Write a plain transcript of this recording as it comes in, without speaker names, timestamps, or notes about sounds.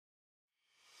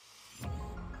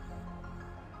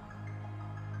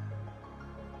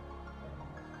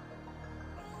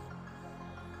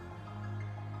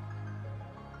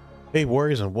Hey,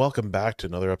 Warriors, and welcome back to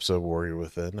another episode of Warrior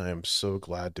Within. I am so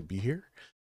glad to be here.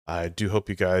 I do hope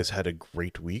you guys had a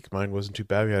great week. Mine wasn't too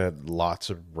bad. We had lots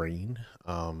of rain.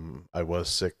 I was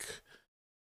sick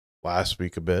last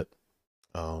week a bit,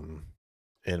 um,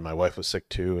 and my wife was sick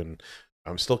too. And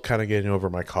I'm still kind of getting over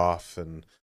my cough and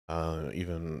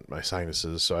even my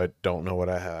sinuses. So I don't know what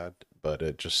I had, but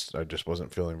I just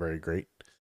wasn't feeling very great.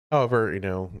 However,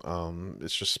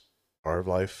 it's just part of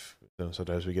life.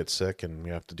 Sometimes we get sick and we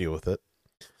have to deal with it.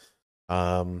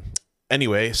 Um,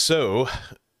 anyway, so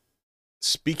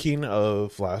speaking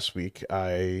of last week,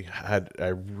 I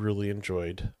really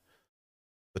enjoyed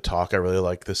the talk. I really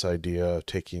like this idea of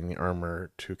taking the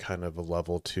armor to kind of a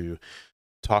level to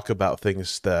talk about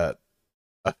things that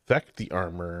affect the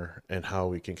armor and how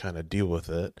we can kind of deal with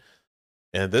it.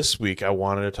 And this week, I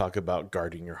wanted to talk about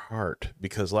guarding your heart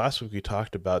because last week we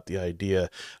talked about the idea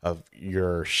of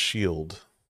your shield,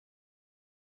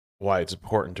 why it's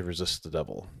important to resist the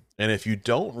devil. And if you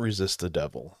don't resist the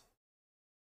devil,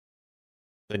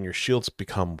 then your shields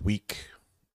become weak.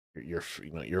 Your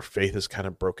faith is kind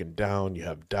of broken down. You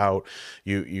have doubt.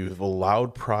 You've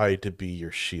allowed pride to be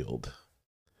your shield,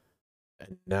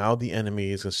 and now the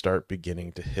enemy is going to start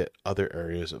beginning to hit other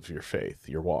areas of your faith,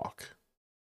 your walk.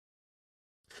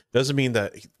 Doesn't mean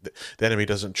that the enemy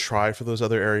doesn't try for those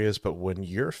other areas, but when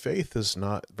your faith is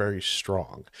not very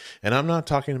strong, and I'm not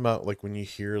talking about like when you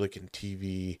hear like in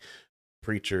TV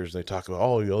preachers, they talk about,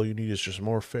 oh, all you need is just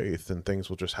more faith and things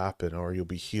will just happen, or you'll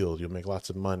be healed, you'll make lots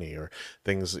of money, or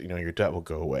things, your debt will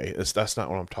go away. That's not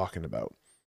what I'm talking about.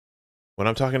 When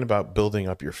I'm talking about building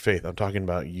up your faith, I'm talking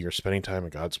about you're spending time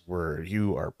in God's word.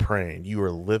 You are praying. You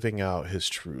are living out his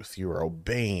truth. You are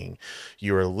obeying.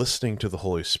 You are listening to the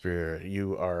Holy Spirit.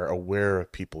 You are aware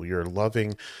of people. You're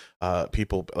loving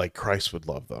people like Christ would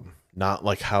love them, not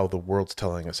like how the world's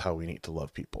telling us how we need to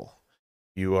love people.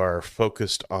 You are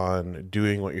focused on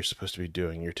doing what you're supposed to be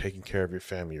doing. You're taking care of your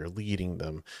family. You're leading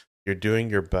them. You're doing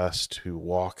your best to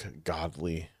walk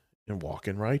godly and walk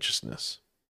in righteousness.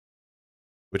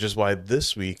 Which is why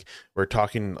this week we're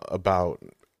talking about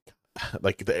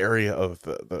like the area of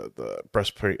the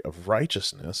breastplate of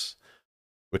righteousness,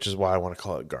 which is why I want to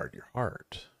call it guard your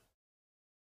heart.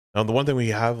 Now, the one thing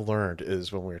we have learned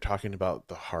is when we're talking about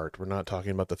the heart, we're not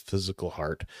talking about the physical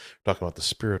heart, we're talking about the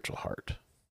spiritual heart.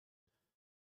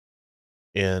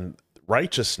 And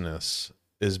righteousness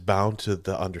is bound to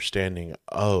the understanding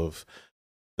of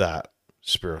that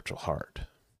spiritual heart.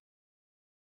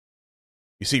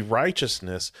 You see,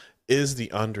 righteousness is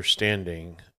the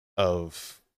understanding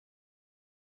of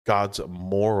God's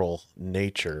moral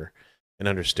nature and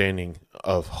understanding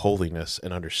of holiness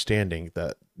and understanding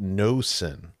that no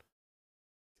sin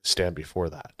stand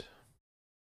before that.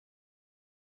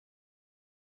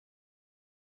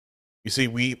 You see,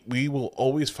 we will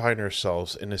always find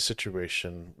ourselves in a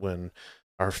situation when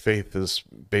our faith has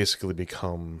basically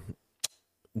become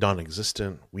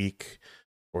non-existent, weak,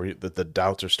 or that the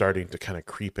doubts are starting to kind of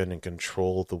creep in and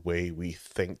control the way we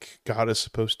think God is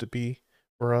supposed to be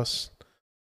for us,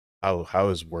 how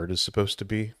his word is supposed to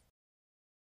be.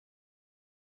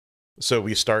 So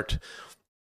we start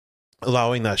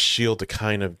allowing that shield to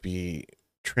kind of be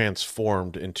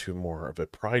transformed into more of a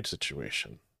pride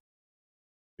situation.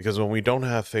 Because when we don't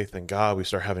have faith in God, we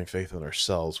start having faith in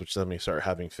ourselves, which then we start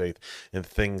having faith in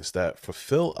things that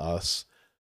fulfill us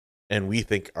and we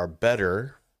think are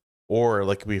better. Or,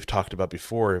 like we've talked about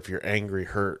before, if you're angry,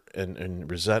 hurt, and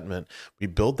resentment, we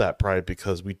build that pride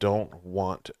because we don't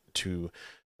want to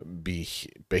be,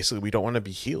 basically, we don't want to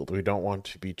be healed. We don't want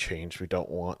to be changed. We don't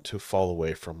want to fall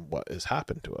away from what has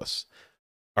happened to us.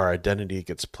 Our identity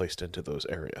gets placed into those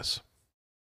areas.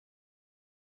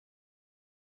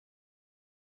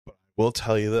 But I will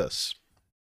tell you this: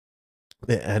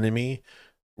 the enemy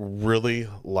really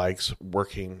likes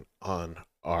working on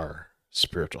our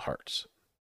spiritual hearts,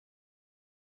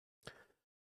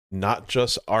 not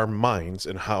just our minds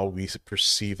and how we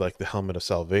perceive like the helmet of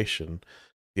salvation,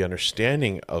 the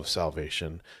understanding of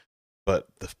salvation, but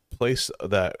the place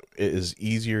that it is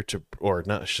easier to, or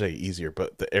not say easier,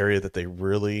 but the area that they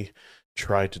really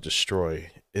try to destroy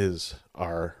is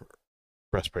our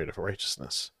breastplate of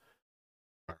righteousness,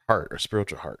 our heart, our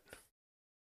spiritual heart.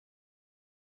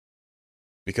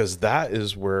 Because that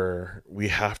is where we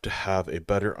have to have a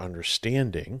better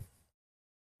understanding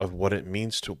of what it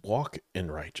means to walk in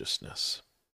righteousness.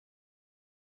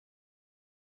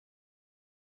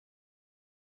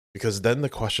 Because then the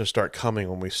questions start coming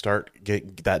when we start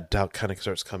getting that doubt kind of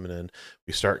starts coming in.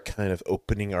 We start kind of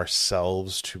opening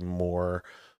ourselves to more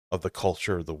of the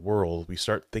culture of the world. We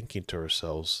start thinking to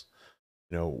ourselves,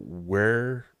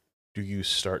 where do you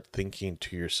start thinking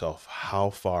to yourself,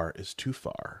 how far is too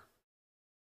far?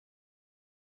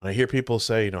 I hear people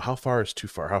say, how far is too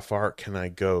far? How far can I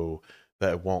go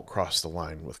that won't cross the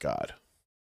line with God?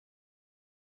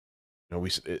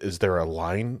 Is there a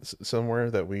line somewhere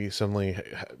that we suddenly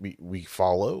we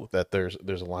follow, that there's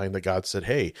a line that God said,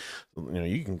 hey,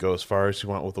 you can go as far as you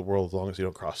want with the world as long as you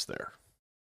don't cross there.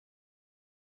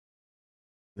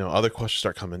 Other questions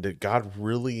start coming. Did God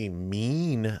really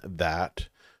mean that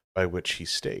by which he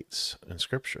states in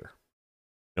scripture?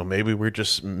 Maybe we're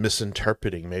just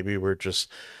misinterpreting. Maybe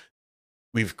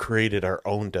we've created our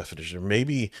own definition.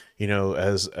 Maybe,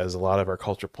 as a lot of our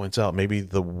culture points out, maybe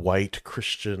the white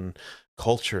Christian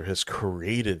culture has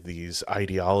created these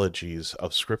ideologies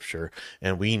of scripture,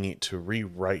 and we need to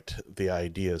rewrite the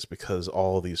ideas because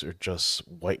all these are just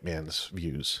white man's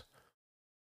views.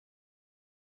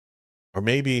 Or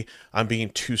maybe I'm being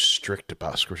too strict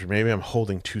about scripture. Maybe I'm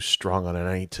holding too strong on it.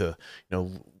 I need to,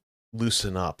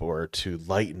 loosen up or to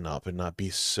lighten up and not be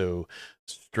so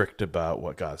strict about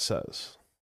what God says.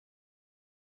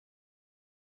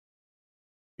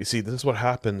 You see, this is what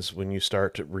happens when you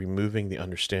start removing the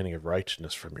understanding of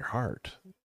righteousness from your heart.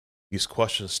 These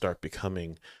questions start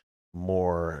becoming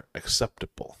more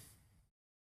acceptable.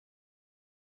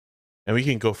 And we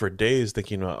can go for days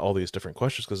thinking about all these different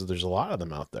questions because there's a lot of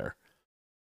them out there.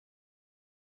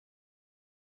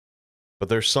 But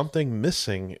there's something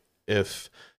missing if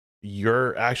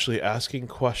you're actually asking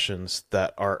questions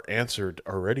that are answered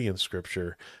already in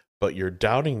scripture, but you're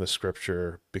doubting the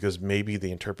scripture because maybe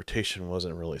the interpretation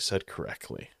wasn't really said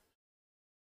correctly.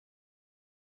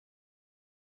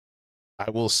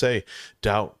 I will say,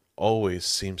 doubt always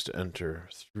seems to enter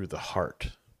through the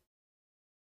heart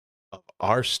of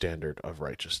our standard of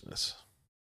righteousness.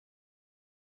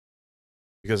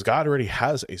 Because God already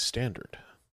has a standard.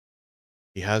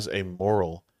 He has a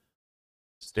moral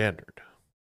standard.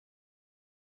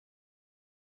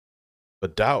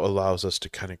 But doubt allows us to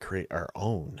kind of create our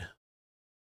own,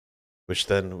 which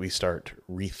then we start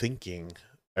rethinking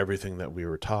everything that we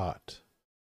were taught.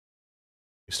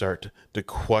 We start to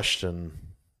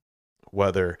question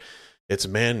whether it's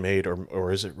man-made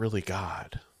or is it really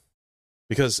God?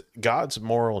 Because God's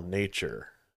moral nature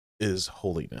is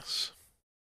holiness.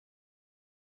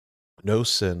 No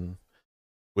sin,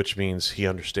 which means he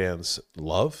understands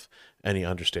love, and he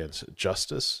understands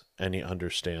justice, and he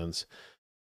understands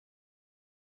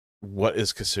what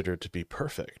is considered to be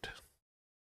perfect.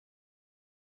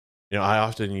 I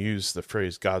often use the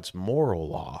phrase God's moral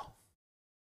law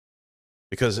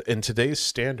because in today's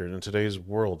standard, in today's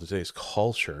world, today's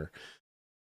culture,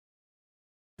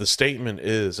 the statement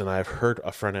is, and I've heard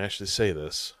a friend actually say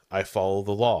this, I follow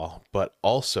the law, but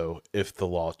also if the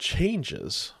law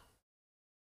changes,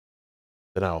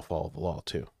 then I'll follow the law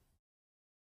too.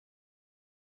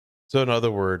 So in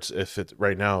other words, if it's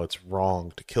right now it's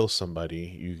wrong to kill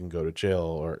somebody, you can go to jail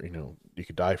or, you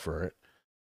could die for it.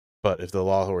 But if the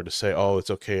law were to say, oh,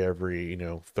 it's okay every,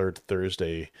 third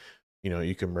Thursday,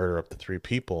 you can murder up to 3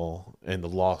 people, and the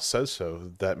law says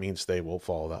so, that means they will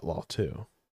follow that law too.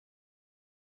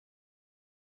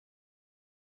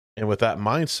 And with that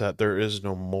mindset, there is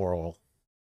no moral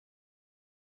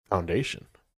foundation.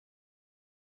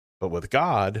 But with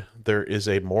God, there is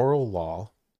a moral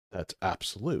law that's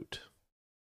absolute.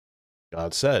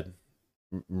 God said,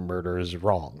 murder is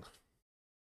wrong.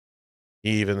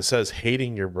 He even says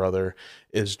hating your brother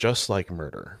is just like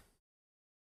murder.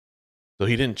 So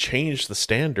he didn't change the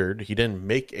standard. He didn't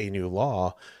make a new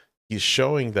law. He's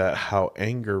showing that how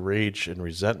anger, rage, and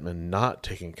resentment not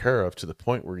taken care of to the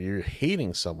point where you're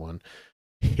hating someone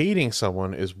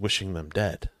is wishing them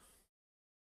dead.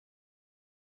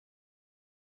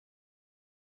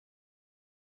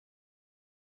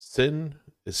 Sin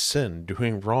is sin.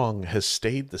 Doing wrong has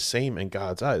stayed the same in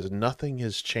God's eyes. Nothing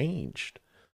has changed.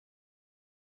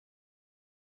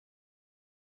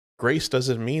 Grace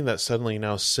doesn't mean that suddenly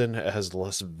now sin has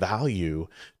less value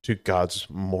to God's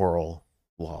moral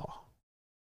law.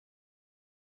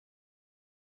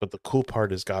 But the cool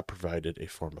part is God provided a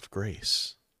form of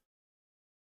grace.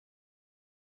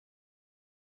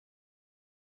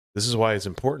 This is why it's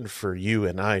important for you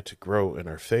and I to grow in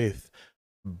our faith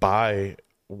by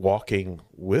walking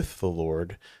with the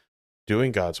Lord,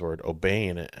 doing God's word,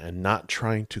 obeying it, and not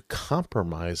trying to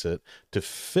compromise it to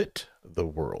fit the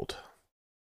world.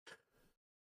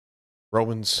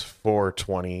 Romans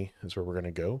 4:20 is where we're going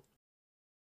to go.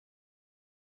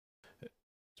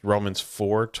 Romans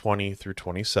 4:20 through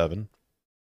 27.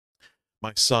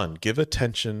 My son, give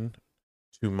attention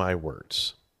to my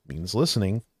words. Means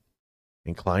listening.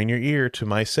 Incline your ear to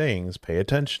my sayings. Pay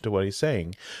attention to what he's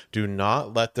saying. Do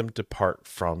not let them depart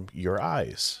from your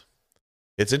eyes.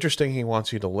 It's interesting he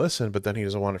wants you to listen, but then he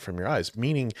doesn't want it from your eyes,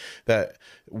 meaning that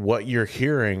what you're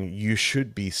hearing, you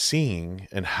should be seeing,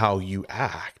 and how you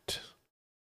act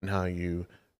and how you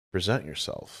present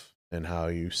yourself and how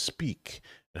you speak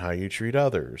and how you treat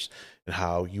others and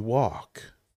how you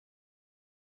walk.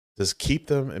 It says, keep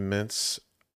them in midst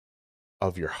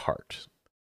of your heart.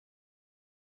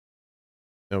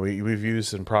 Now we've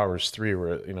used in Proverbs 3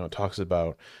 where, it talks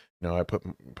about, I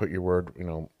put your word,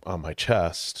 on my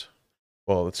chest.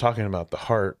 Well, it's talking about the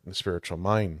heart and the spiritual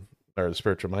mind, or the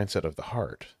spiritual mindset of the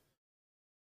heart.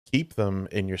 Keep them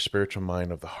in your spiritual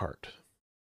mind of the heart,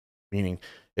 meaning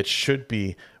it should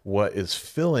be what is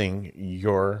filling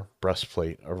your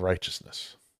breastplate of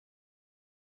righteousness.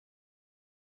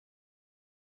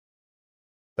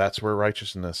 That's where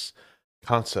righteousness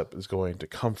concept is going to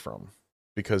come from,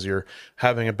 because you're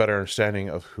having a better understanding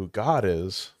of who God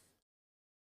is.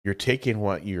 You're taking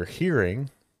what you're hearing,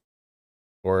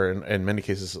 or in many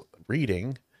cases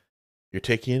reading, you're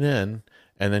taking it in,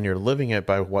 and then you're living it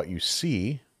by what you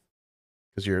see,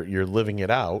 because you're living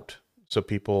it out. So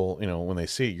people, when they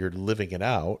see it, you're living it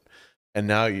out, and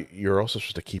now you're also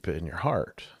supposed to keep it in your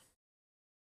heart.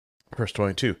 Verse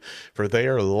 22, for they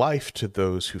are life to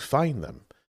those who find them,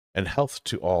 and health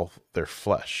to all their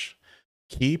flesh.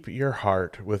 Keep your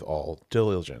heart with all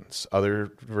diligence. Other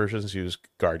versions use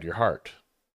guard your heart.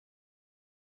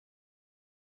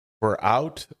 For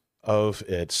out of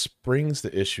it springs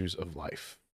the issues of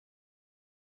life.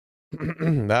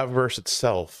 That verse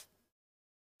itself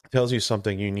tells you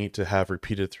something you need to have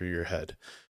repeated through your head.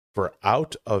 For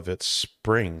out of it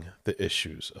spring the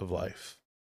issues of life.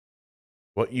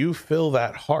 What you fill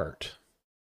that heart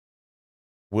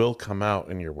will come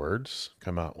out in your words,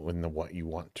 come out in what you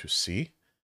want to see,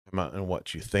 come out in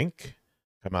what you think,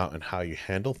 come out in how you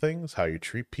handle things, how you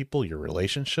treat people, your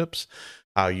relationships,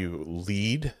 how you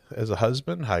lead as a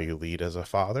husband, how you lead as a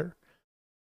father,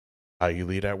 how you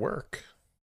lead at work.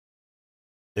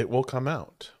 It will come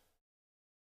out.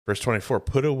 Verse 24,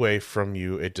 put away from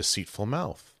you a deceitful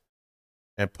mouth,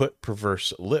 and put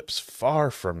perverse lips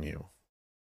far from you.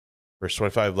 Verse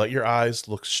 25, let your eyes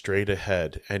look straight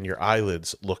ahead, and your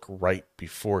eyelids look right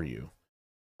before you.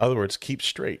 In other words, keep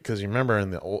straight, because you remember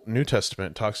in the New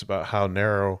Testament, it talks about how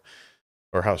narrow,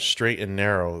 or how straight and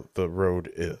narrow the road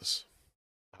is,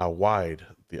 how wide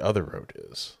the other road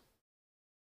is,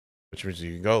 which means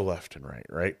you can go left and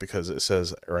right? Because it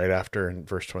says right after in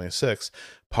verse 26,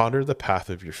 ponder the path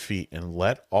of your feet and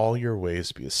let all your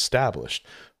ways be established.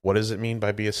 What does it mean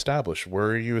by be established? Where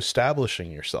are you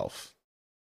establishing yourself?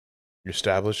 You're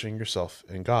establishing yourself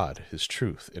in God, his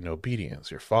truth, in obedience.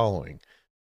 You're following.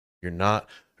 You're not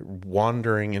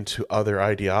wandering into other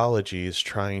ideologies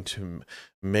trying to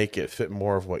make it fit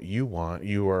more of what you want.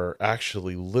 You are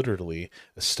actually literally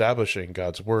establishing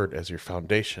God's word as your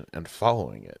foundation and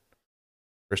following it.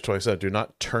 Verse 27, do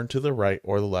not turn to the right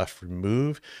or the left.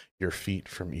 Remove your feet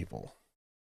from evil.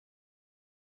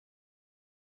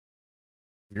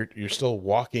 You're still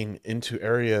walking into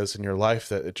areas in your life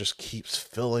that it just keeps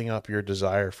filling up your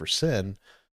desire for sin.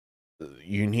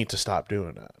 You need to stop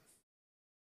doing that.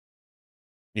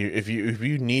 If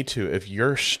you need to, if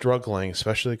you're struggling,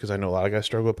 especially because I know a lot of guys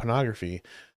struggle with pornography,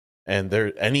 and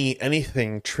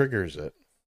anything triggers it,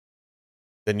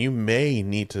 then you may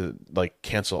need to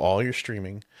cancel all your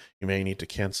streaming. You may need to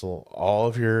cancel all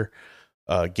of your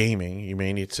gaming. You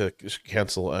may need to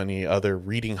cancel any other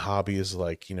reading hobbies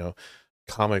like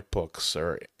comic books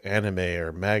or anime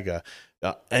or manga.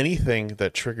 Anything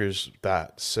that triggers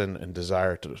that sin and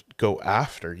desire to go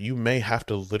after, you may have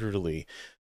to literally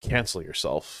cancel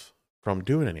yourself from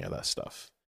doing any of that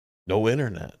stuff. No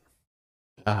internet,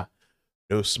 no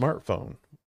smartphone,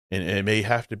 and it may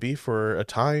have to be for a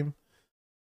time.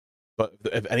 But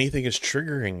if anything is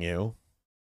triggering you,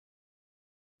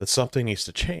 that something needs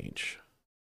to change.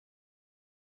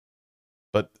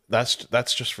 But that's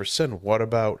just for sin. What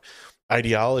about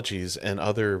ideologies and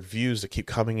other views that keep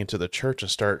coming into the church and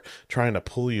start trying to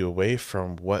pull you away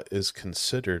from what is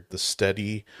considered the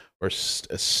steady or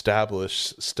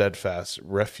established, steadfast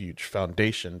refuge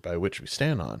foundation by which we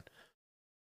stand on?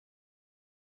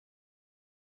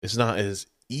 It's not as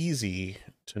easy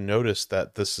to notice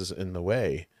that this is in the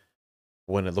way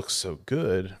when it looks so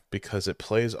good, because it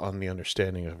plays on the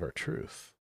understanding of our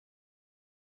truth.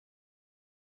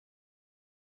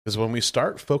 Because when we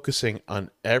start focusing on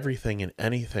everything and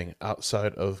anything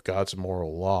outside of God's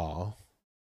moral law,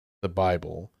 the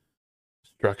Bible,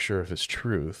 structure of his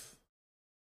truth,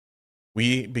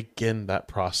 we begin that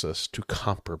process to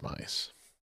compromise.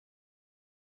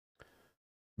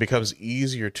 It becomes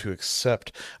easier to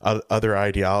accept other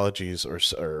ideologies or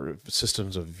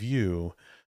systems of view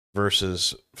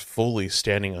versus fully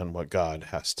standing on what God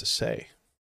has to say.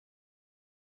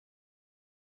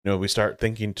 We start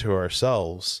thinking to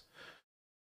ourselves,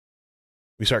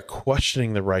 we start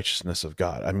questioning the righteousness of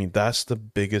God. I mean, that's the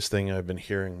biggest thing I've been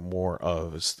hearing more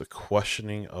of, is the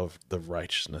questioning of the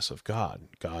righteousness of God.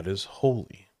 God is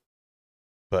holy.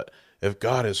 But if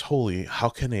God is holy, how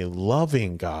can a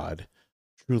loving God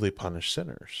truly punish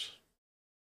sinners?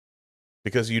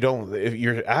 Because if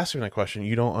you're asking that question,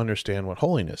 you don't understand what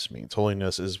holiness means.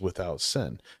 Holiness is without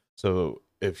sin. So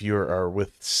if you are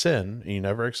with sin and you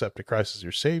never accepted Christ as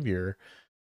your Savior,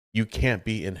 you can't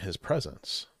be in his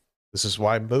presence. This is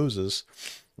why Moses,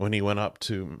 when he went up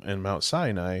to in Mount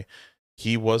Sinai,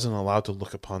 he wasn't allowed to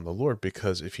look upon the Lord,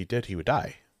 because if he did, he would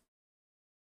die.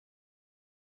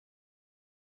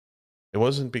 It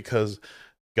wasn't because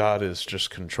God is just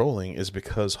controlling, it's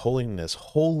because holiness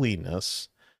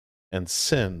and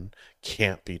sin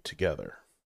can't be together.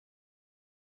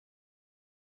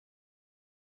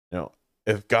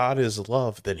 If God is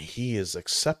love, then he is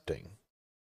accepting.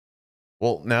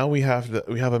 Well, now we have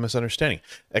a misunderstanding.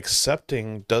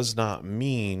 Accepting does not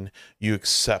mean you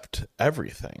accept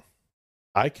everything.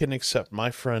 I can accept my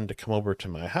friend to come over to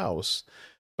my house,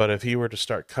 but if he were to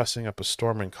start cussing up a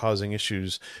storm and causing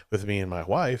issues with me and my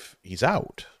wife, he's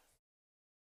out.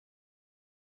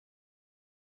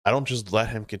 I don't just let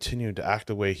him continue to act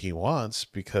the way he wants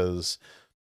because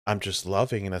I'm just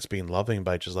loving, and that's being loving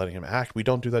by just letting him act. We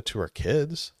don't do that to our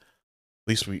kids.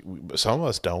 At least some of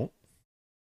us don't.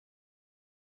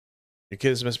 Your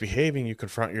kid is misbehaving, you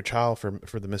confront your child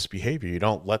for the misbehavior. You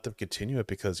don't let them continue it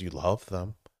because you love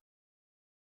them.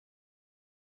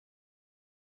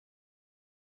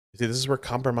 See, this is where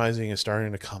compromising is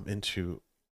starting to come into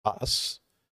us,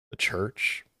 the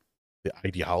church, the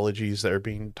ideologies that are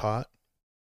being taught.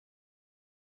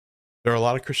 There are a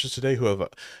lot of Christians today who have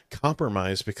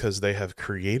compromised because they have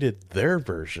created their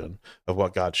version of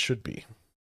what God should be.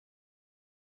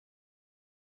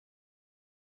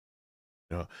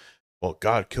 Well,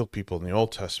 God killed people in the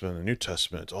Old Testament and the New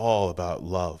Testament. It's all about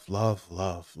love, love,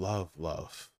 love, love,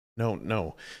 love.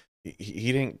 No.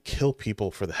 He didn't kill people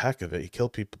for the heck of it. He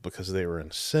killed people because they were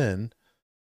in sin,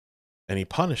 and he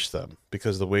punished them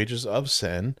because the wages of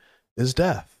sin is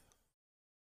death.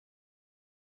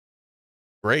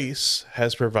 Grace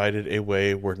has provided a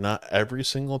way where not every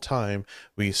single time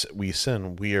we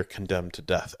sin, we are condemned to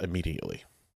death immediately.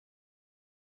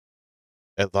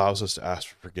 It allows us to ask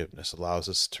for forgiveness, allows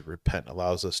us to repent,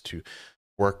 allows us to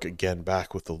work again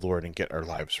back with the Lord and get our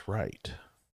lives right.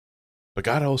 But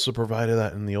God also provided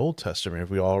that in the Old Testament. If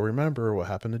we all remember what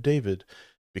happened to David,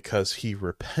 because he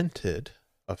repented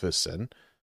of his sin.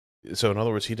 So in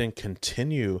other words, he didn't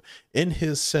continue in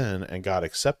his sin and God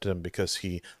accepted him because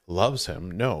he loves him.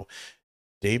 No,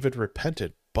 David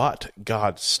repented, but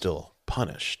God still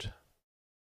punished.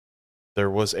 There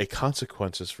was a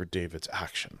consequences for David's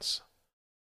actions.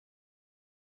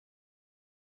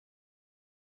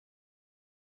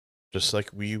 Just like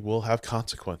we will have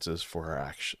consequences for our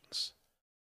actions.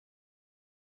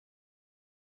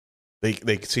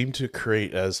 They seem to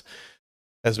create, as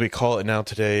we call it now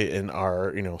today in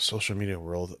our social media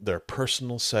world, their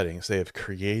personal settings. They have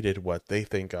created what they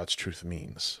think God's truth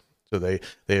means. So they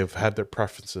have had their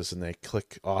preferences, and they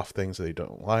click off things they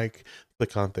don't like,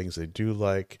 click on things they do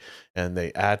like, and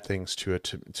they add things to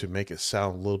it to make it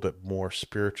sound a little bit more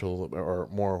spiritual, or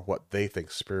more what they think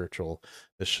spiritual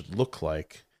this should look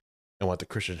like, and what the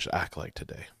Christian should act like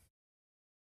today.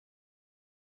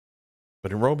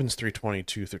 But in Romans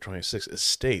 3:22 through 26, it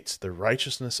states the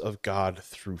righteousness of God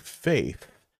through faith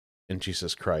in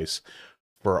Jesus Christ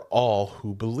for all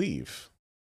who believe.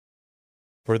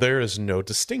 For there is no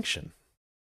distinction.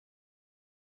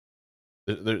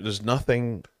 There's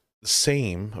nothing the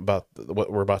same about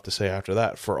what we're about to say after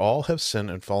that. For all have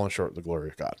sinned and fallen short of the glory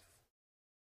of God,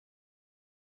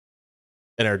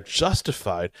 and are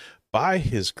justified by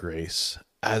his grace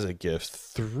as a gift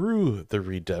through the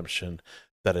redemption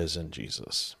that is in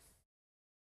Jesus.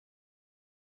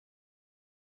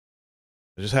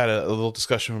 I just had a little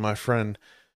discussion with my friend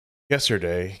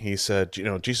yesterday. He said,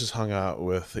 Jesus hung out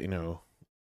with,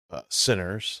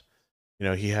 sinners.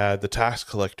 He had the tax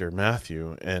collector,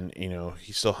 Matthew, and,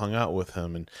 he still hung out with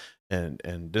him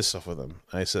and did stuff with him.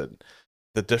 I said,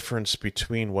 the difference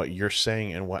between what you're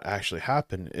saying and what actually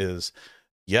happened is,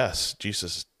 yes,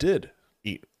 Jesus did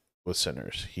eat with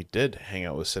sinners. He did hang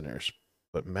out with sinners,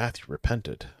 but Matthew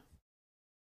repented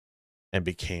and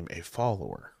became a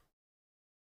follower.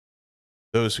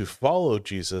 Those who followed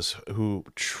Jesus, who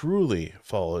truly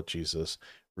followed Jesus,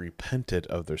 repented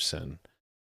of their sin.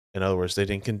 In other words, they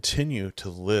didn't continue to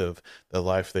live the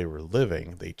life they were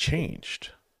living. They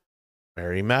changed.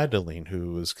 Mary Magdalene,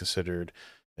 who was considered,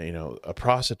 a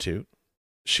prostitute,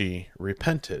 she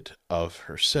repented of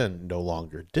her sin, no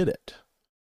longer did it,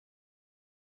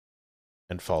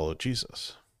 and followed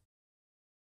Jesus.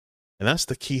 And that's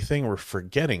the key thing we're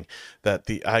forgetting, that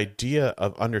the idea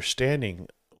of understanding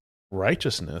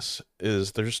righteousness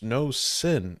is there's no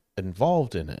sin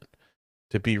involved in it.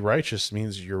 To be righteous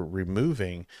means you're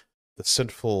removing the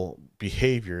sinful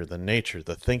behavior, the nature,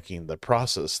 the thinking, the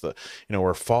process,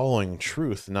 we're following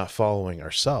truth, not following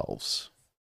ourselves.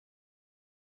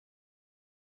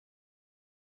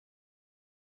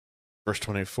 Verse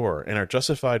 24, and are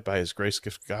justified by his grace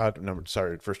gift God,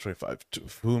 verse 25, to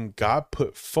whom God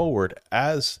put forward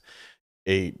as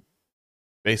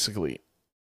basically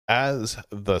as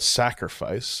the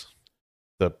sacrifice,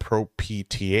 the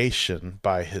propitiation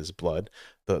by his blood,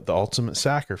 the ultimate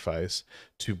sacrifice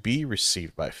to be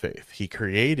received by faith. He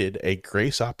created a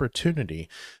grace opportunity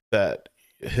that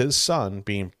his son,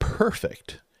 being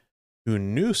perfect, who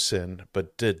knew sin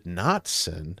but did not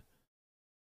sin,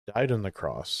 died on the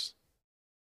cross,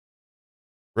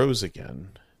 rose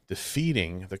again,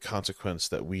 defeating the consequence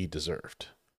that we deserved.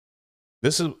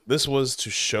 This was to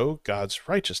show God's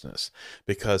righteousness,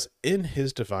 because in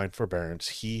his divine forbearance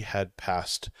he had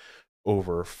passed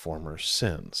over former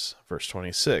sins. Verse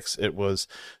 26, it was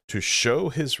to show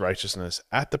his righteousness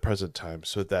at the present time,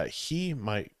 so that he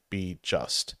might be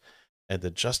just and the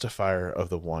justifier of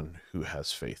the one who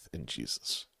has faith in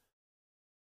Jesus.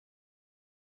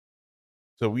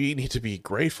 So we need to be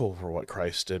grateful for what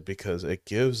Christ did, because it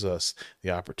gives us the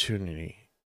opportunity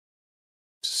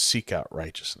to seek out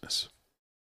righteousness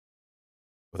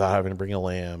without having to bring a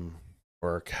lamb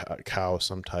or a cow of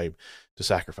some type to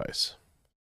sacrifice.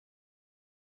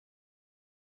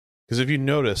 Because if you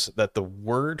notice that the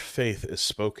word faith is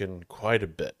spoken quite a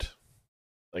bit,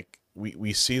 like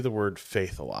we see the word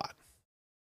faith a lot.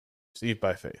 Received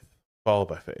by faith, followed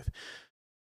by faith.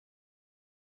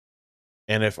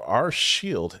 And if our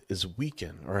shield is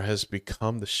weakened or has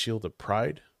become the shield of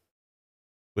pride,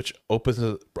 which opens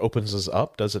us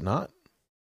up, does it not?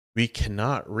 We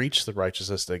cannot reach the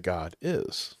righteousness that God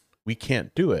is. We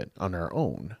can't do it on our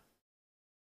own.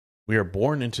 We are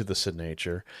born into the sin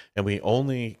nature, and we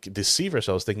only deceive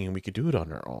ourselves thinking we could do it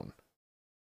on our own.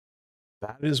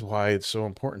 That is why it's so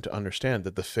important to understand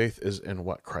that the faith is in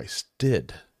what Christ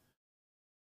did,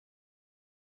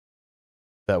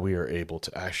 that we are able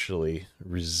to actually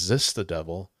resist the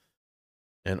devil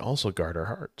and also guard our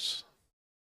hearts.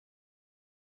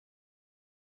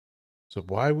 So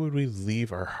why would we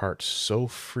leave our hearts so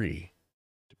free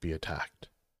to be attacked?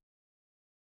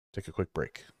 Take a quick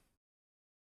break.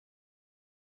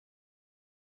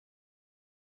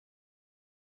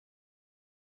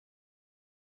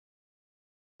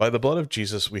 By the blood of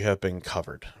Jesus, we have been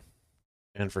covered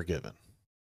and forgiven.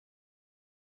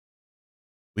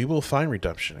 We will find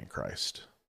redemption in Christ.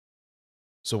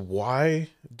 So why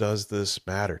does this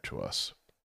matter to us?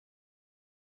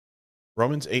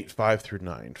 Romans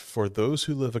 8:5-9. For those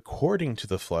who live according to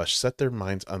the flesh set their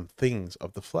minds on things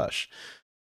of the flesh.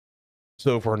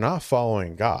 So if we're not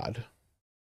following God,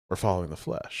 we're following the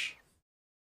flesh.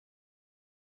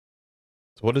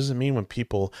 So what does it mean when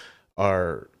people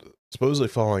are supposedly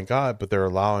following God, but they're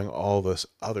allowing all this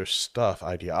other stuff,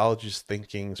 ideologies,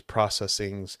 thinkings,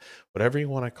 processings, whatever you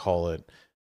want to call it,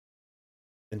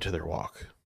 into their walk?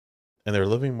 And they're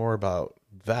living more about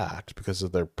that because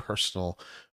of their personal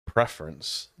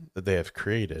preference that they have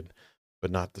created,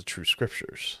 but not the true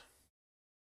scriptures.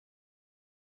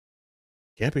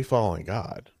 Can't be following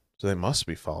God, so they must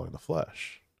be following the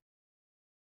flesh.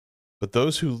 But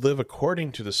those who live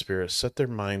according to the Spirit set their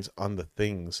minds on the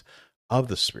things of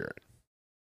the Spirit.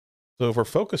 So if we're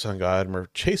focused on God and we're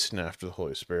chasing after the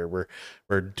Holy Spirit,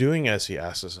 we're doing as he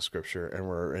asks us in Scripture, and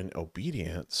we're in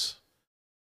obedience,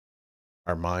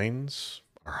 our minds,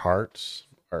 our hearts,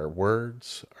 our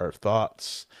words, our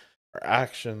thoughts, our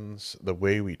actions, the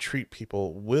way we treat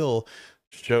people will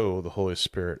show the Holy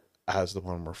Spirit as the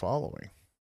one we're following.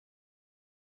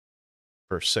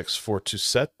 Verse 6, for to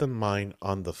set the mind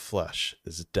on the flesh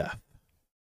is death,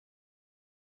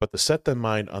 but to set the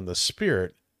mind on the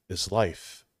Spirit is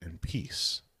life and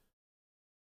peace.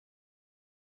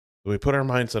 When we put our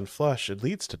minds on flesh, it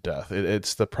leads to death.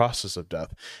 It's the process of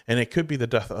death. And it could be the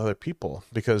death of other people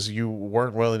because you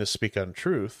weren't willing to speak on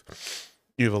truth.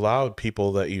 You've allowed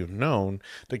people that you've known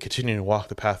to continue to walk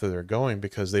the path that they're going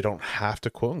because they don't have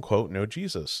to, quote unquote, know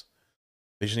Jesus.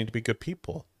 They just need to be good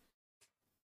people.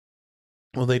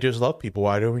 Well, they just love people.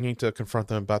 Why do we need to confront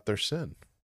them about their sin?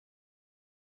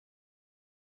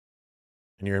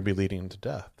 And you're going to be leading them to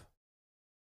death.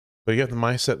 But you have the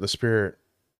mindset of the Spirit,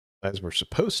 as we're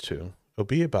supposed to, it'll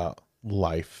be about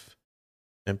life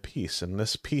and peace. And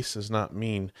this peace does not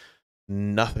mean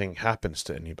nothing happens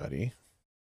to anybody.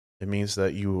 It means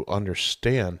that you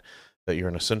understand that you're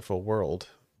in a sinful world.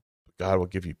 God will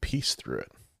give you peace through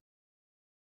it.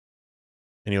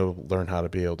 And you'll learn how to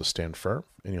be able to stand firm,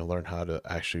 and you'll learn how to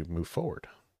actually move forward.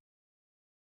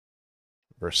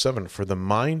 Verse 7, for the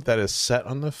mind that is set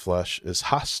on the flesh is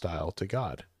hostile to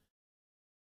God.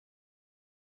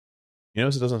 You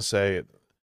notice it doesn't say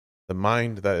the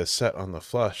mind that is set on the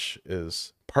flesh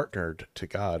is partnered to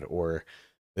God or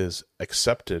is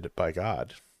accepted by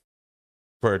God.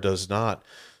 For it does not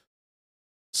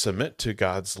submit to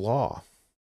God's law.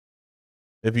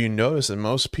 If you notice that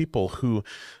most people who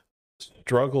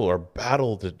struggle or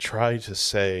battle to try to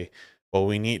say, well,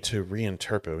 we need to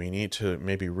reinterpret, we need to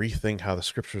maybe rethink how the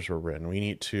scriptures were written, we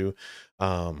need to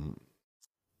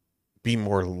be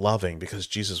more loving because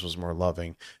Jesus was more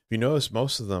loving. If you notice,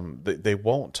 most of them, they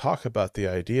won't talk about the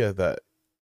idea that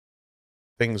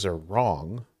things are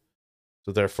wrong,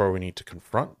 so therefore we need to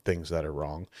confront things that are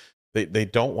wrong. They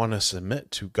don't want to submit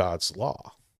to God's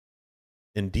law.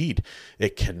 Indeed,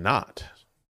 it cannot.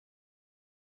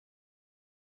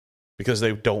 Because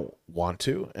they don't want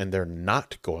to, and they're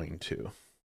not going to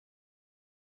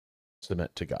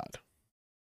submit to God.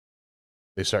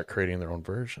 They start creating their own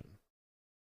version.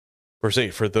 Verse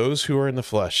 8, for those who are in the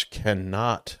flesh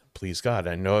cannot please God.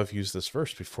 I know I've used this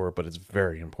verse before, but it's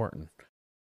very important.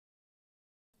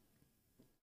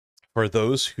 For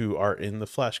those who are in the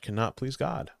flesh cannot please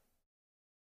God.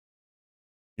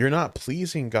 You're not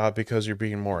pleasing God because you're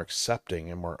being more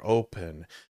accepting and more open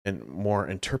and more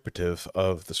interpretive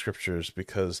of the scriptures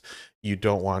because you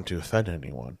don't want to offend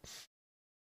anyone.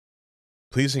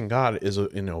 Pleasing God is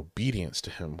in obedience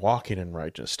to him, walking in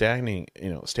righteousness,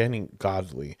 standing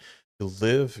godly, to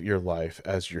live your life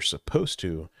as you're supposed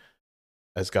to,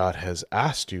 as God has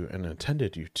asked you and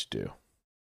intended you to do.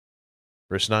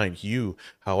 Verse 9, you,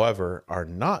 however, are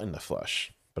not in the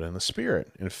flesh, but in the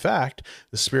Spirit. In fact,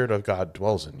 the Spirit of God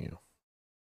dwells in you.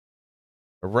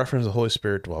 A reference to the Holy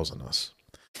Spirit dwells in us.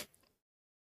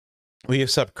 We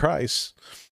accept Christ,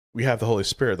 we have the Holy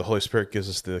Spirit. The Holy Spirit gives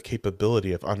us the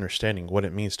capability of understanding what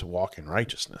it means to walk in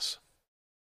righteousness.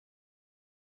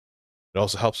 It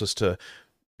also helps us to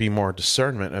be more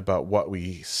discernment about what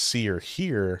we see or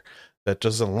hear that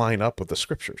doesn't line up with the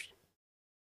scriptures.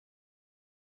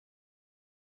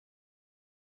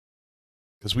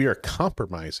 Because we are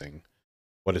compromising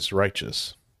what is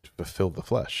righteous to fulfill the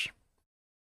flesh.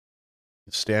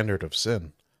 The standard of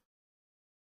sin.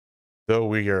 Though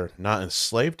we are not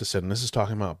enslaved to sin, this is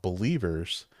talking about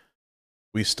believers,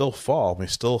 we still fall. We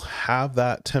still have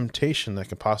that temptation that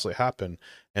can possibly happen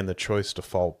and the choice to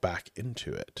fall back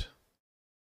into it.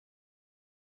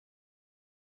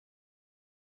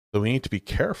 So we need to be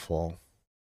careful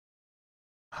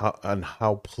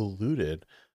how polluted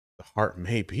the heart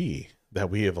may be that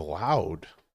we have allowed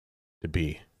to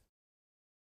be.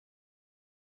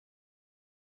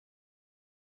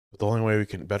 But the only way we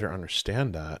can better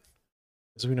understand that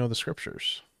is we know the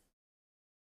scriptures.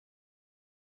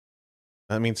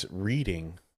 That means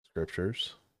reading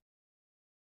scriptures.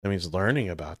 That means learning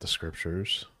about the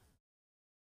scriptures.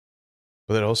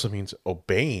 But it also means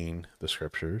obeying the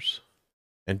scriptures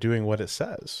and doing what it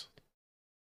says.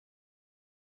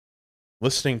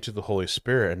 Listening to the Holy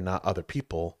Spirit and not other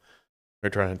people who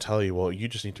are trying to tell you, well, you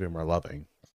just need to be more loving.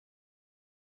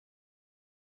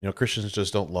 You know, Christians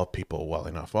just don't love people well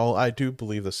enough. Well, I do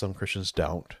believe that some Christians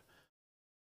don't.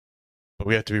 But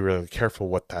we have to be really careful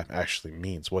what that actually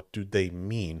means. What do they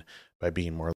mean by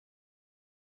being more?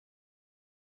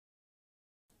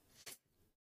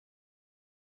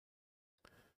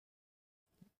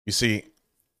 You see,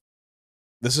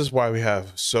 this is why we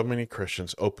have so many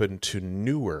Christians open to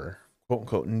newer, quote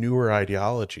unquote, newer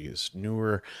ideologies,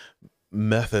 newer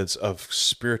methods of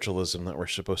spiritualism that we're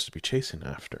supposed to be chasing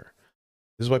after.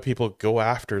 This is why people go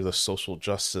after the social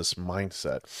justice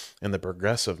mindset and the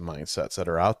progressive mindsets that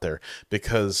are out there,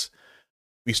 because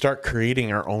we start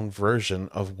creating our own version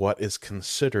of what is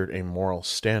considered a moral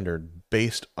standard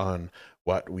based on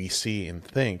what we see and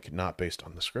think, not based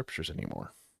on the scriptures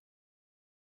anymore.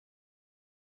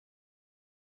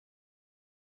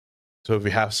 So if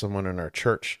we have someone in our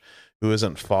church who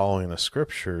isn't following the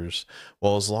scriptures,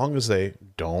 well, as long as they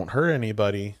don't hurt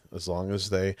anybody, as long as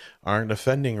they aren't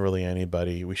offending really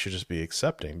anybody, we should just be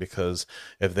accepting. Because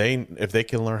if they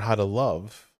can learn how to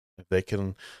love, if they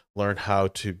can learn how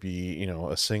to be, you know,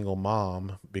 a single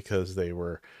mom because they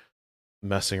were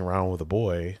messing around with a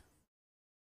boy,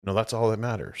 no, that's all that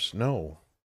matters. No.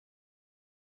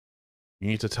 You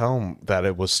need to tell them that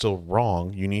it was still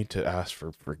wrong. You need to ask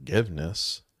for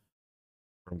forgiveness.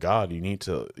 from God. You need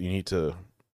to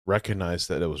recognize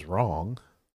that it was wrong.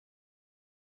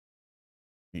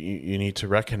 You need to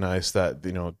recognize that,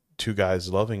 two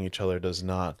guys loving each other does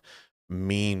not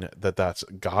mean that that's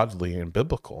godly and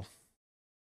biblical.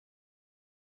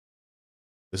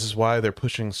 This is why they're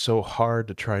pushing so hard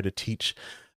to try to teach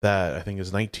that, I think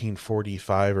is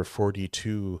 1945 or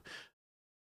 42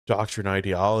 doctrine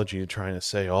ideology, trying to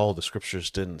say, oh, the scriptures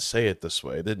didn't say it this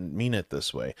way, didn't mean it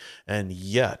this way. And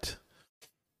yet,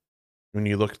 when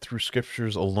you look through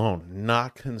scriptures alone,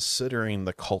 not considering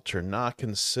the culture, not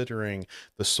considering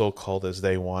the so-called, as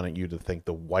they wanted you to think,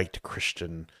 the white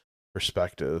Christian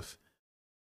perspective,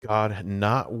 God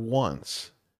not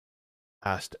once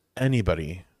asked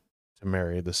anybody to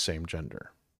marry the same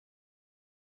gender.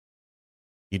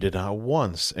 He did not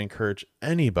once encourage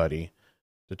anybody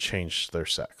to change their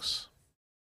sex.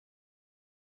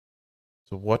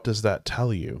 So what does that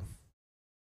tell you?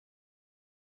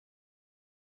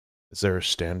 Is there a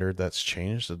standard that's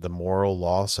changed? Did the moral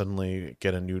law suddenly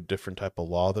get a new, different type of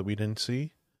law that we didn't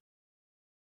see?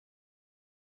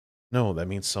 No, that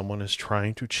means someone is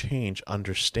trying to change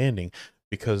understanding,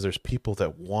 because there's people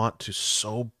that want to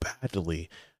so badly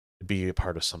be a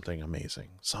part of something amazing,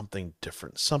 something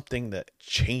different, something that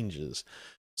changes,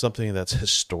 something that's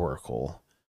historical,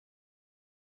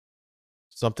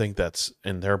 something that's,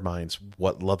 in their minds,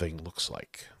 what loving looks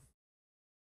like.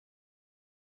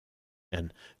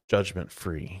 And judgment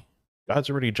free. God's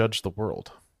already judged the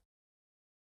world.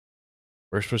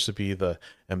 We're supposed to be the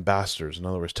ambassadors. In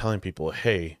other words, telling people,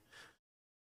 hey,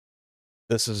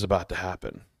 this is about to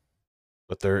happen,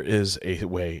 but there is a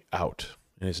way out,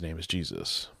 and his name is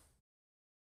Jesus.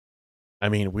 I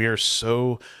mean, we are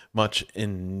so much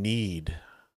in need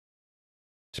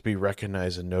to be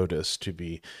recognized and noticed, to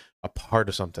be a part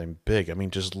of something big. I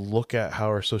mean, just look at how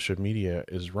our social media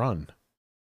is run.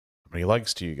 How many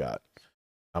likes do you got?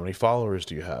 How many followers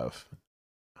do you have?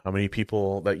 How many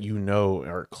people that you know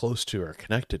are close to or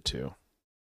connected to?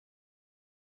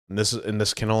 And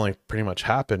this can only pretty much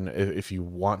happen if you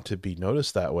want to be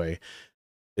noticed that way,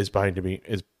 is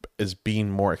being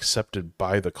more accepted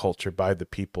by the culture, by the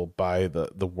people, by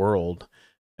the world,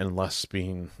 and less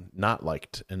being not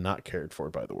liked and not cared for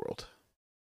by the world.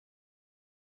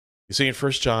 You see, in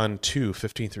 1 John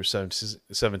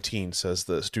 2:15-17 says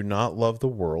this: do not love the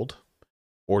world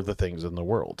or the things in the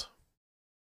world.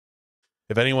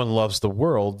 If anyone loves the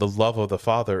world, the love of the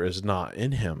Father is not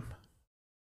in him.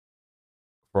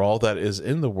 For all that is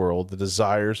in the world, the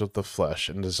desires of the flesh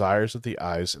and desires of the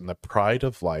eyes and the pride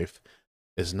of life,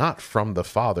 is not from the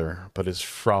Father, but is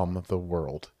from the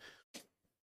world.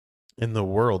 And the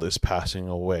world is passing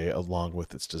away along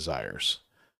with its desires.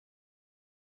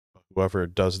 Whoever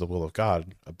does the will of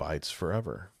God abides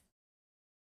forever.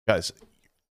 Guys,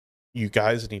 you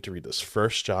guys need to read this.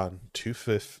 1 John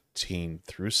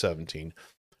 2:15-17.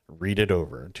 Read it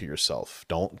over to yourself.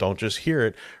 Don't just hear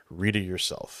it. Read it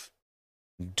yourself.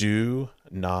 Do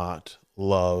not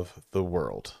love the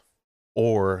world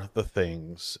or the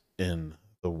things in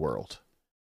the world.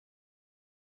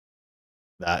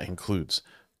 That includes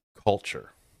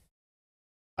culture,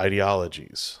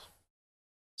 ideologies,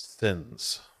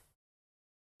 sins,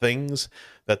 things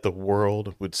that the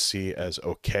world would see as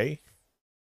okay.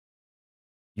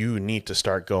 You need to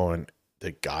start going,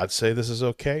 did God say this is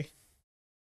okay?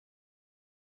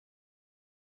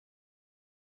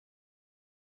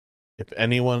 If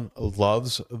anyone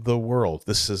loves the world,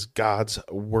 this is God's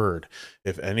word.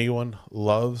 If anyone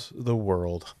loves the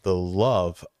world, the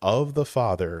love of the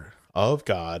Father, of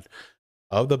God,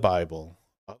 of the Bible,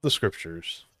 of the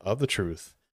scriptures, of the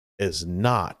truth, is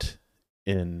not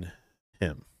in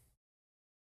him.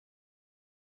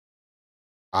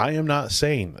 I am not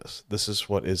saying this. This is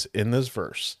what is in this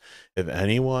verse. If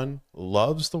anyone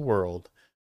loves the world,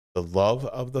 the love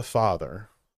of the Father,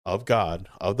 of God,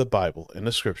 of the Bible, in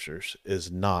the scriptures,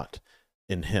 is not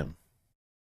in him.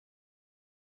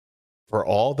 For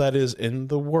all that is in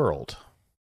the world,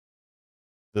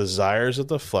 desires of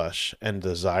the flesh and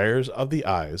desires of the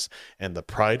eyes and the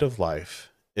pride of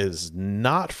life, is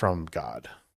not from God.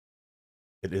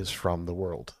 It is from the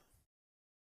world.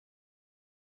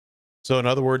 So in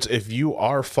other words, if you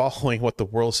are following what the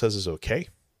world says is okay,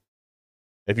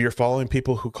 if you're following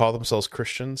people who call themselves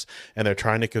Christians and they're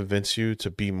trying to convince you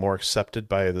to be more accepted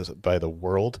by the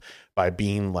world by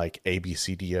being like A, B,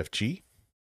 C, D, F, G,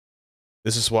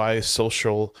 this is why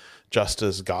social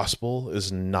justice gospel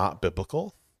is not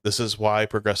biblical. This is why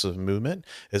progressive movement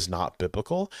is not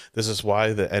biblical. This is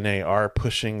why the NAR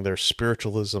pushing their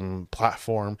spiritualism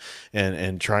platform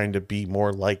and trying to be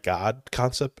more like God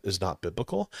concept is not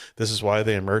biblical. This is why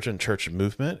the emergent church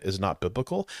movement is not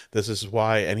biblical. This is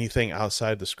why anything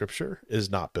outside the scripture is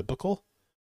not biblical,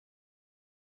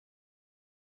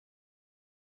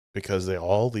 because they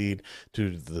all lead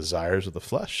to the desires of the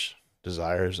flesh,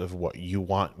 desires of what you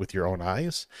want with your own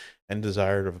eyes, and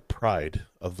desire of pride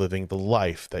of living the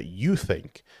life that you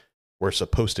think we're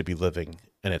supposed to be living,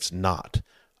 and it's not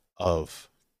of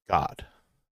God.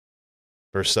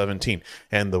 Verse 17,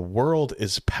 and the world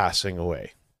is passing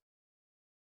away.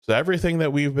 So everything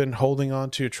that we've been holding on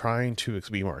to, trying to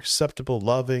be more acceptable,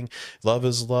 loving, love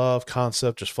is love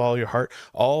concept, just follow your heart,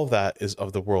 all of that is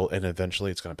of the world, and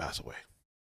eventually it's going to pass away.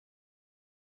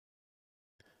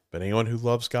 But anyone who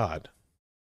loves God,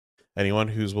 anyone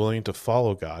who's willing to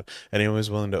follow God, anyone who's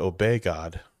willing to obey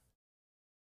God,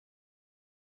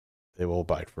 they will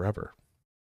abide forever.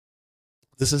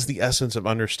 This is the essence of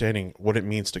understanding what it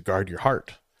means to guard your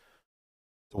heart,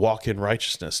 to walk in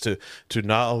righteousness, to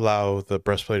not allow the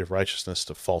breastplate of righteousness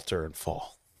to falter and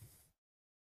fall.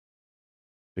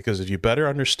 Because if you better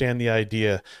understand the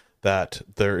idea that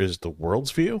there is the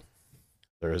world's view,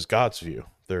 there is God's view,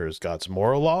 there is God's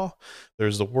moral law,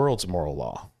 there's the world's moral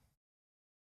law.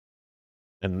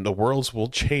 And the world's will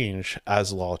change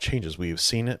as law changes. We have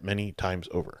seen it many times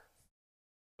over.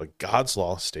 But God's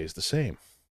law stays the same.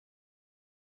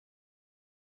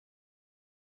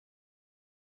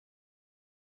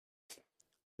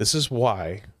 This is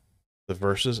why the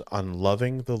verses on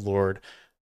loving the Lord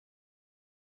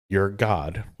your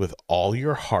God with all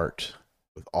your heart,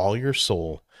 with all your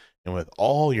soul, and with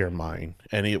all your mind,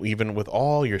 and even with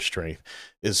all your strength,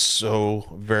 is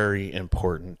so very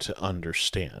important to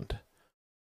understand.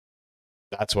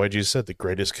 That's why Jesus said the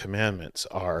greatest commandments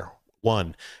are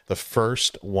one, the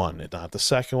first one, not the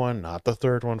second one, not the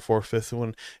third one, fourth, fifth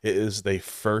one. It is the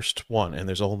first one, and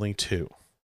there's only two.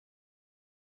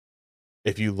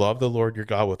 If you love the Lord your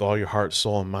God with all your heart,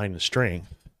 soul, and mind and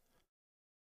strength,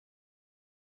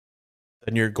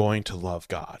 then you're going to love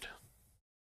God.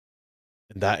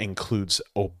 And that includes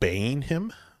obeying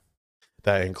him.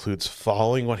 That includes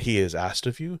following what he has asked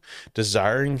of you,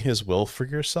 desiring his will for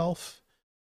yourself,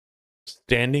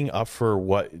 standing up for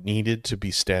what needed to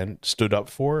be stood up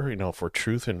for, for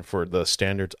truth and for the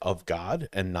standards of God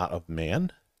and not of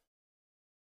man,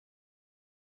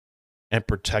 and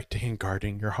protecting and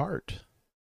guarding your heart.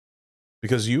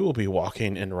 Because you will be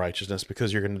walking in righteousness,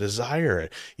 because you're going to desire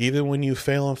it. Even when you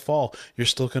fail and fall, you're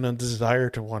still going to desire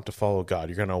to want to follow God.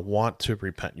 You're going to want to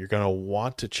repent. You're going to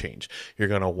want to change. You're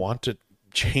going to want to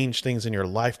change things in your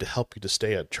life to help you to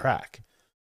stay on track.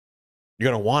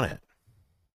 You're going to want it.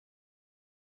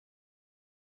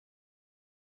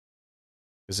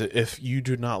 Because if you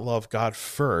do not love God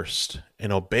first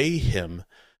and obey him,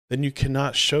 then you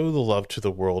cannot show the love to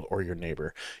the world or your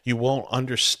neighbor. You won't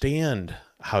understand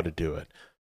how to do it.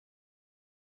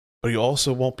 But you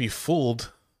also won't be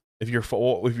fooled if you're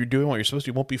doing what you're supposed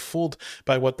to. You won't be fooled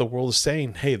by what the world is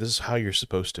saying. Hey, this is how you're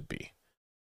supposed to be.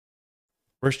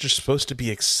 We're just supposed to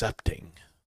be accepting.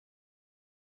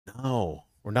 No,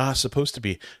 we're not supposed to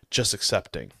be just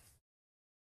accepting.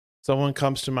 Someone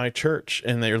comes to my church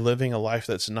and they're living a life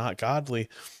that's not godly,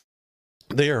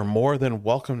 they are more than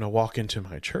welcome to walk into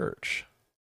my church.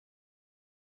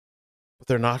 But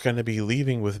they're not going to be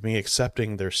leaving with me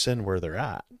accepting their sin where they're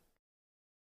at.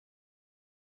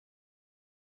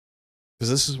 Because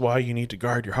this is why you need to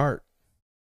guard your heart.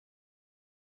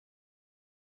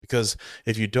 Because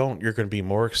if you don't, you're going to be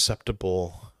more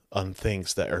acceptable on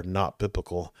things that are not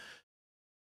biblical,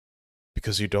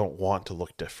 because you don't want to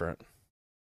look different.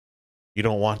 You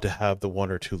don't want to have the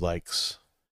 1 or 2 likes.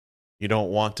 You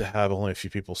don't want to have only a few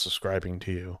people subscribing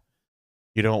to you.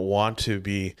 You don't want to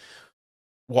be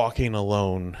walking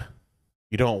alone.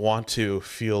 You don't want to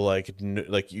feel like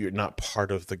you're not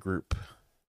part of the group.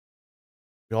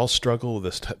 We all struggle with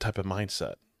this type of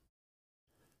mindset.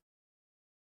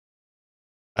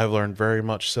 I've learned very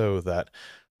much so that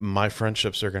my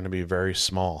friendships are going to be very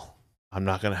small. I'm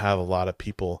not going to have a lot of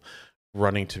people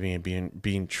running to me and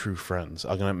being true friends.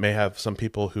 May have some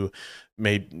people who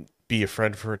may be a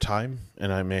friend for a time,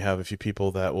 and I may have a few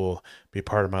people that will be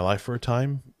part of my life for a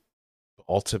time.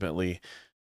 Ultimately,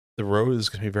 the road is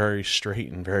going to be very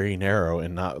straight and very narrow,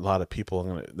 and not a lot of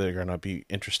people that are going to be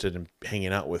interested in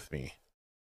hanging out with me.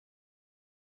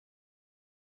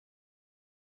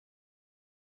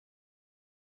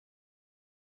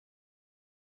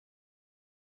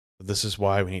 But this is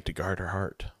why we need to guard our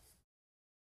heart.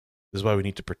 This is why we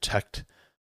need to protect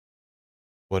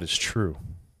what is true,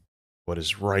 what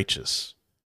is righteous,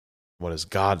 what is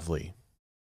godly.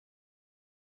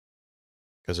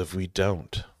 Because if we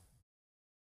don't,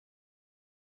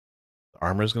 the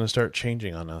armor is going to start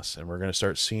changing on us, and we're going to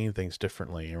start seeing things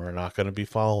differently, and we're not going to be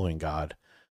following God.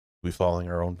 We'll be following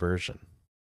our own version.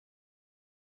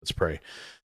 Let's pray.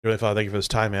 Really, Father, thank you for this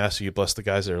time. I ask you to bless the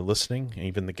guys that are listening, and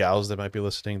even the gals that might be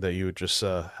listening, that you would just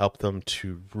help them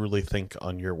to really think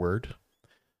on your word,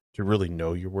 to really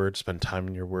know your word, spend time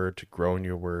in your word, to grow in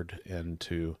your word, and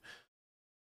to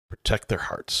protect their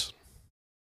hearts.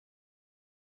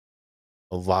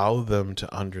 Allow them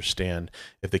to understand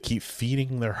if they keep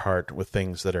feeding their heart with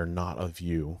things that are not of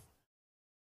you,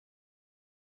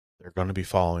 they're going to be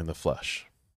following the flesh.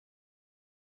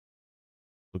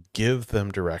 So give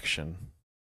them direction.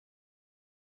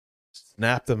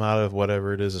 Snap them out of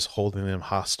whatever it is holding them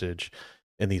hostage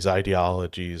in these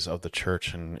ideologies of the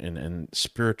church and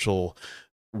spiritual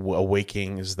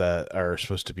awakenings that are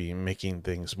supposed to be making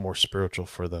things more spiritual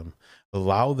for them.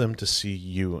 Allow them to see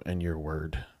you and your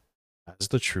word as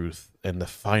the truth and the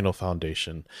final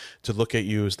foundation, to look at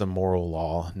you as the moral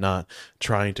law, not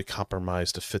trying to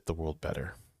compromise to fit the world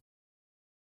better.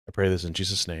 I pray this in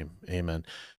Jesus' name. Amen.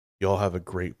 You all have a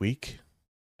great week,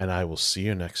 and I will see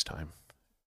you next time.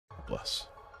 God bless.